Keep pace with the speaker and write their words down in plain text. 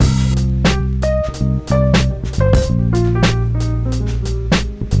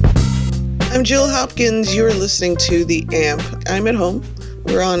I'm Jill Hopkins. You're listening to The Amp. I'm at home.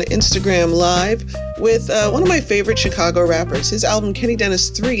 We're on Instagram Live with one of my favorite Chicago rappers. His album, Kenny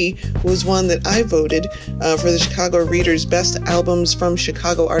Dennis 3, was one that I voted for the Chicago Reader's Best Albums from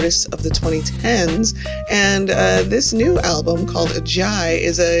Chicago Artists of the 2010s. And this new album called Jai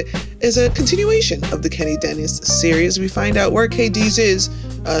is a continuation of the Kenny Dennis series. We find out where KD's is,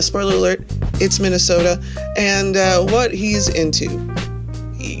 spoiler alert, it's Minnesota, and what he's into.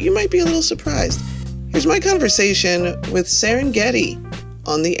 You might be a little surprised. Here's my conversation with Serengeti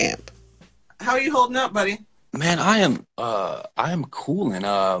on The Amp. How are you holding up, buddy? Man, I am cool, and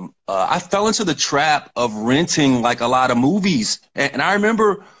I fell into the trap of renting like a lot of movies, and I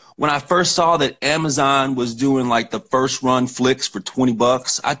remember when I first saw that Amazon was doing like the first run flicks for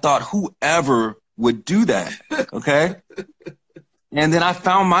 $20. I thought, whoever would do that, okay? And then I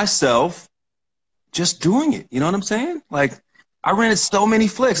found myself just doing it. You know what I'm saying? Like, I rented so many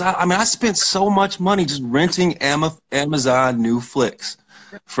flicks. I mean, I spent so much money just renting Amazon new flicks,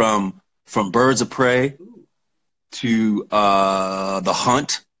 from Birds of Prey to The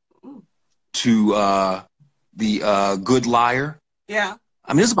Hunt to The Good Liar. Yeah.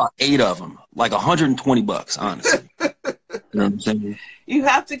 I mean, there's about 8 of them, like $120, honestly. You know what I'm saying? You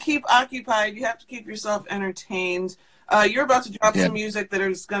have to keep occupied. You have to keep yourself entertained. You're about to drop some music that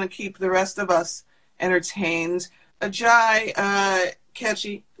is going to keep the rest of us entertained. Jai,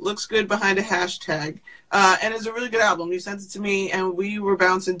 catchy, looks good behind a hashtag, and it's a really good album. You sent it to me, and we were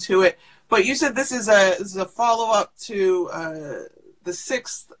bouncing to it. But you said this is a follow-up to the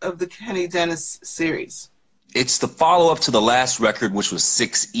 6th of the Kenny Dennis series. It's the follow-up to the last record, which was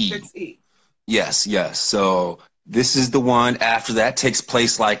 6E. 6E. Yes. So this is the one after that. Takes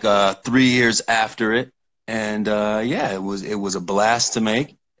place like 3 years after it, and it was a blast to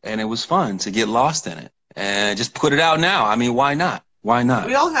make, and it was fun to get lost in it. And just put it out now. I mean, why not? Why not?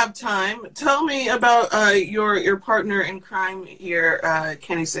 We all have time. Tell me about your partner in crime here,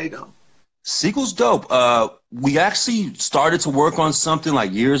 Kenny Sagal. Segal's dope. We actually started to work on something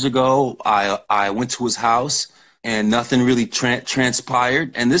like years ago. I went to his house and nothing really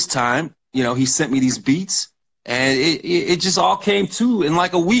transpired. And this time, you know, he sent me these beats, and it just all came to in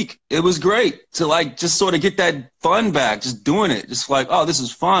like a week. It was great to like just sort of get that fun back, just doing it. Just like, oh, this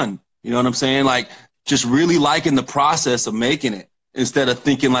is fun. You know what I'm saying? Like, just really liking the process of making it instead of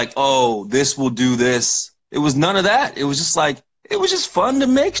thinking like, oh, this will do this. It was none of that. It was just like, it was just fun to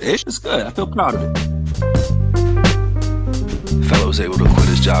make. It's just good. I feel proud of it. Fellow was able to quit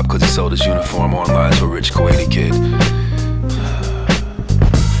his job because he sold his uniform online to a rich Kuwaiti kid.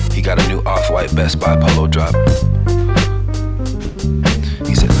 He got a new off-white Best Buy polo drop.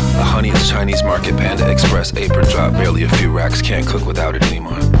 He said, a Honey's Chinese Market Panda Express apron drop. Barely a few racks, can't cook without it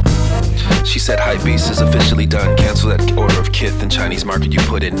anymore. She said, Hypebeast is officially done. Cancel that order of Kith and Chinese Market you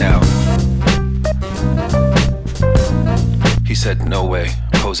put in now. He said, no way,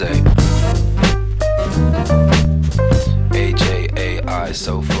 Jose. AJAI,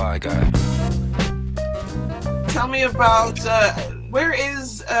 so fly guy. Tell me about, where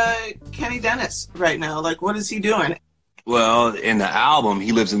is Kenny Dennis right now? Like, what is he doing? Well, in the album,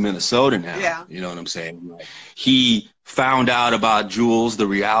 he lives in Minnesota now. Yeah. You know what I'm saying? Like, he found out about Jules, the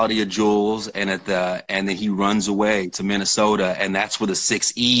reality of Jules, and then he runs away to Minnesota, and that's where the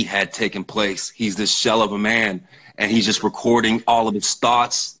 6E had taken place. He's this shell of a man, and he's just recording all of his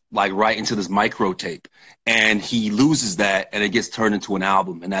thoughts like right into this micro tape, and he loses that, and it gets turned into an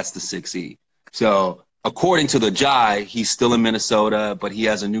album, and that's the 6E. So according to the Jai, he's still in Minnesota, but he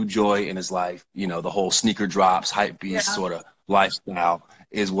has a new joy in his life. You know, the whole sneaker drops, hype beast sort of lifestyle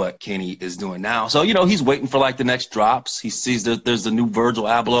is what Kenny is doing now. So, you know, he's waiting for like the next drops. He sees that there's the new Virgil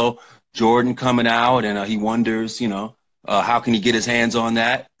Abloh Jordan coming out, and he wonders, you know, how can he get his hands on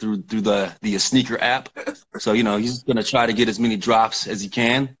that through the sneaker app. So, you know, he's going to try to get as many drops as he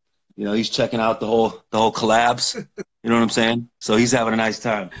can. You know, he's checking out the whole collabs. You know what I'm saying? So he's having a nice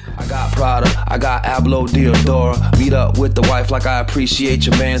time. I got Prada, I got Abloh Diodora. Meet up with the wife like I appreciate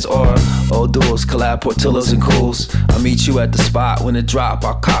your man's aura. Old duels, collab Portillo's and Cools. I'll meet you at the spot when it drop.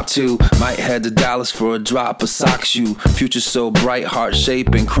 I'll cop two. Might head to Dallas for a drop of sock shoe. Future so bright, heart shape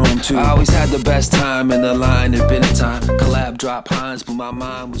and chrome too. I always had the best time in the line. It been a time. Collab drop Hines, but my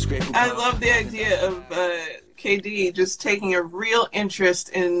mind was great. I love the idea of KD just taking a real interest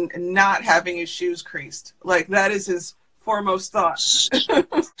in not having his shoes creased. Like, that is his foremost thought.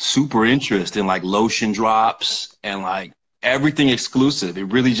 Super interest in like lotion drops and like everything exclusive. It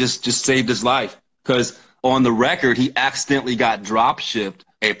really just saved his life, because on the record he accidentally got drop shipped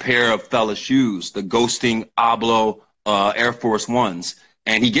a pair of fella shoes, the Ghosting Abloh Air Force Ones,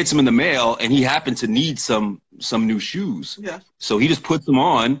 and he gets them in the mail, and he happened to need some new shoes. Yeah. So he just puts them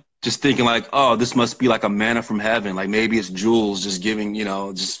on, just thinking like, oh, this must be like a manna from heaven. Like maybe it's Jules just giving,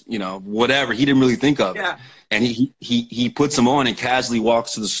 whatever. He didn't really think of it. And he puts them on and casually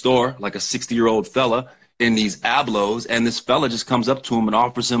walks to the store like a 60-year-old fella in these Ablos, and this fella just comes up to him and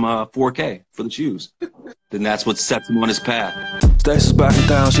offers him a $4K for the shoes. Then that's what sets him on his path. Stacey's back in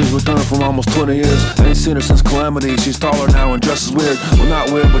town, she's returned from almost 20 years. Ain't seen her since Calamity, she's taller now and dresses weird. Well,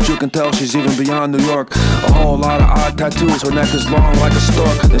 not weird, but you can tell she's even beyond New York. A whole lot of odd tattoos, her neck is long like a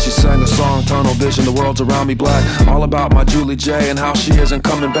stork. Then she sang a song, Tunnel Vision, the world's around me black. All about my Julie J and how she isn't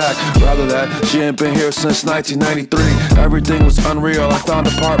coming back. Rather that, she ain't been here since 1993. Everything was unreal, I found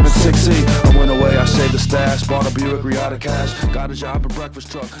apartment 6E. I went away, I saved the stash, bought a Buick Riata cash. Got a job at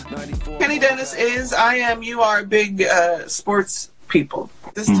breakfast truck, 94. Kenny Dennis is, I am, you are big sports people.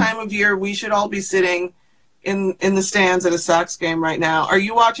 This time of year, we should all be sitting in the stands at a Sox game right now. Are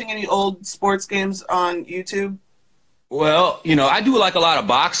you watching any old sports games on YouTube? Well, I do like a lot of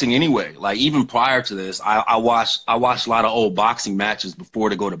boxing anyway. Like even prior to this, I watch a lot of old boxing matches before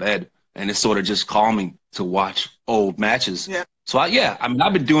to go to bed, and it's sort of just calming to watch old matches. Yeah. So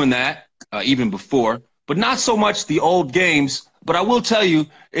I've been doing that even before, but not so much the old games. But I will tell you,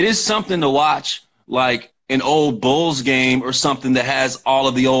 it is something to watch, like an old Bulls game or something that has all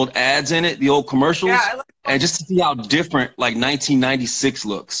of the old ads in it, the old commercials, and just to see how different like 1996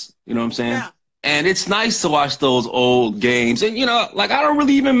 looks. You know what I'm saying? Yeah. And it's nice to watch those old games. And, I don't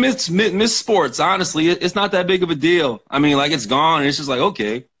really even miss sports, honestly. It's not that big of a deal. I mean, like, it's gone, and it's just like,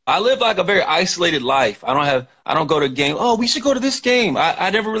 okay. I live like a very isolated life. I don't go to a game. Oh, we should go to this game. I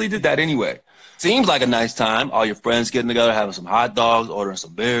never really did that anyway. Seems like a nice time. All your friends getting together, having some hot dogs, ordering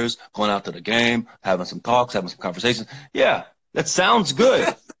some beers, going out to the game, having some talks, having some conversations. Yeah, that sounds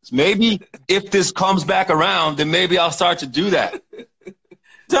good. Maybe if this comes back around, then maybe I'll start to do that.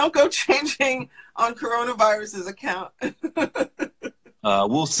 Don't go changing on coronavirus's account.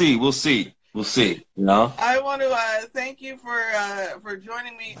 We'll see. I want to thank you for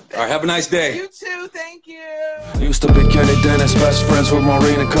joining me. All right, have a nice day. You too, thank you. Used to be Kenny Dennis, best friends with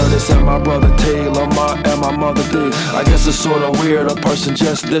Maureen Curtis and my brother T, Lamar and my mother D. I guess it's sort of weird, a person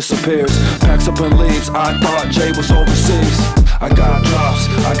just disappears, packs up and leaves. I thought Jay was overseas. I got drops,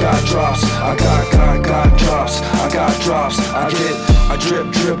 I got drops, I got drops, I got drops. I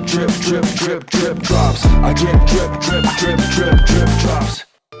drip, drip, drip, drip, drip, drip drops. I drip, drip, drip, drip, drip, drip drops.